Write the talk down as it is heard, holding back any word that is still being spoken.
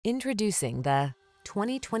Introducing the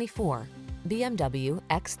 2024 BMW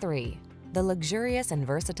X3. The luxurious and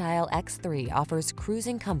versatile X3 offers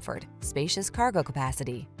cruising comfort, spacious cargo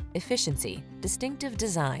capacity, efficiency, distinctive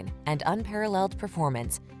design, and unparalleled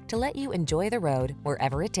performance to let you enjoy the road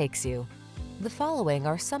wherever it takes you. The following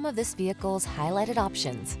are some of this vehicle's highlighted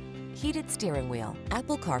options: heated steering wheel,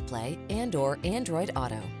 Apple CarPlay and/or Android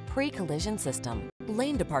Auto, pre-collision system,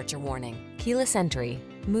 lane departure warning, keyless entry,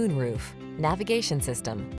 moonroof, navigation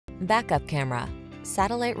system, backup camera,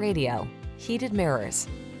 satellite radio, heated mirrors.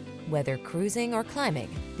 Whether cruising or climbing,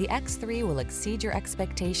 the X3 will exceed your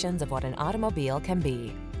expectations of what an automobile can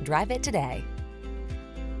be. Drive it today.